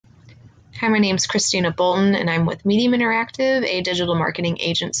Hi, my name is Christina Bolton, and I'm with Medium Interactive, a digital marketing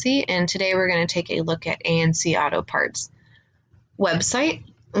agency, and today we're going to take a look at ANC Auto Parts website.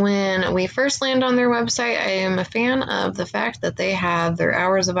 When we first land on their website, I am a fan of the fact that they have their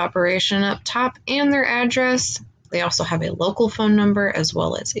hours of operation up top and their address. They also have a local phone number as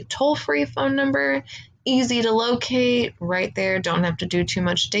well as a toll-free phone number. Easy to locate right there, don't have to do too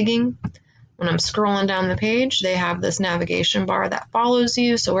much digging. When I'm scrolling down the page, they have this navigation bar that follows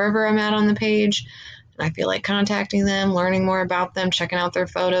you. So wherever I'm at on the page, and I feel like contacting them, learning more about them, checking out their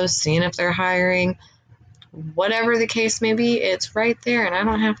photos, seeing if they're hiring, whatever the case may be, it's right there, and I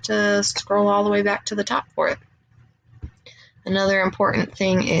don't have to scroll all the way back to the top for it. Another important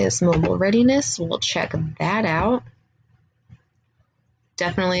thing is mobile readiness. We'll check that out.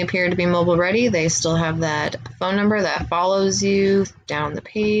 Definitely appear to be mobile ready. They still have that phone number that follows you down the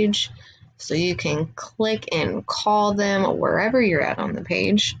page, so you can click and call them wherever you're at on the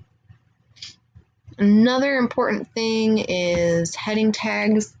page. Another important thing is heading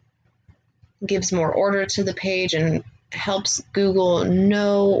tags. Gives more order to the page and helps Google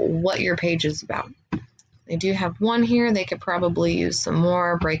know what your page is about. They do have one here. They could probably use some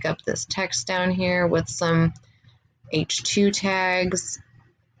more. Break up this text down here with some H2 tags.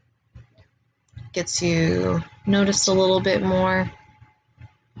 Gets you noticed a little bit more.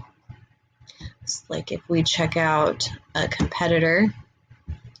 It's like if we check out a competitor,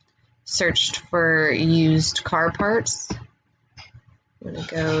 searched for used car parts. I'm going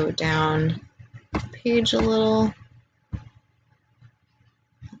to go down the page a little.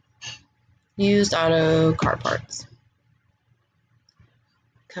 Used auto car parts.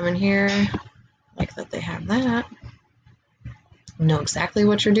 Come in here, like that they have that. Know exactly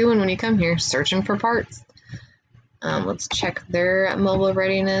what you're doing when you come here, searching for parts. Let's check their mobile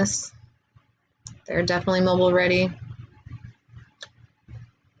readiness. They're definitely mobile ready.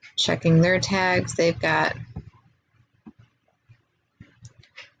 Checking their tags, they've got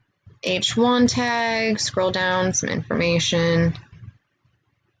H1 tag, scroll down, some information.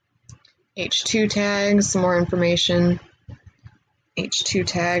 H2 tags, some more information. H2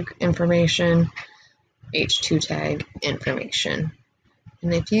 tag information. H2 tag information.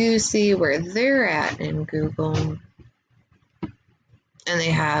 And if you see where they're at in Google, and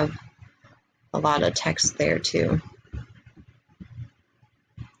they have a lot of text there too.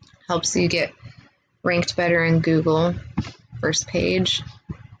 Helps you get ranked better in Google. First page.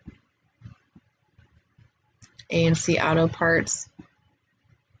 ANC Auto Parts.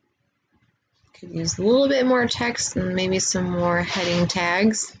 Could use a little bit more text and maybe some more heading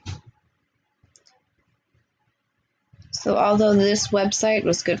tags. So although this website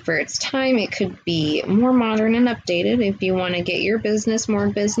was good for its time, it could be more modern and updated. If you want to get your business more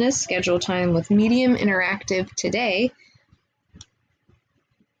business, schedule time with Medium Interactive today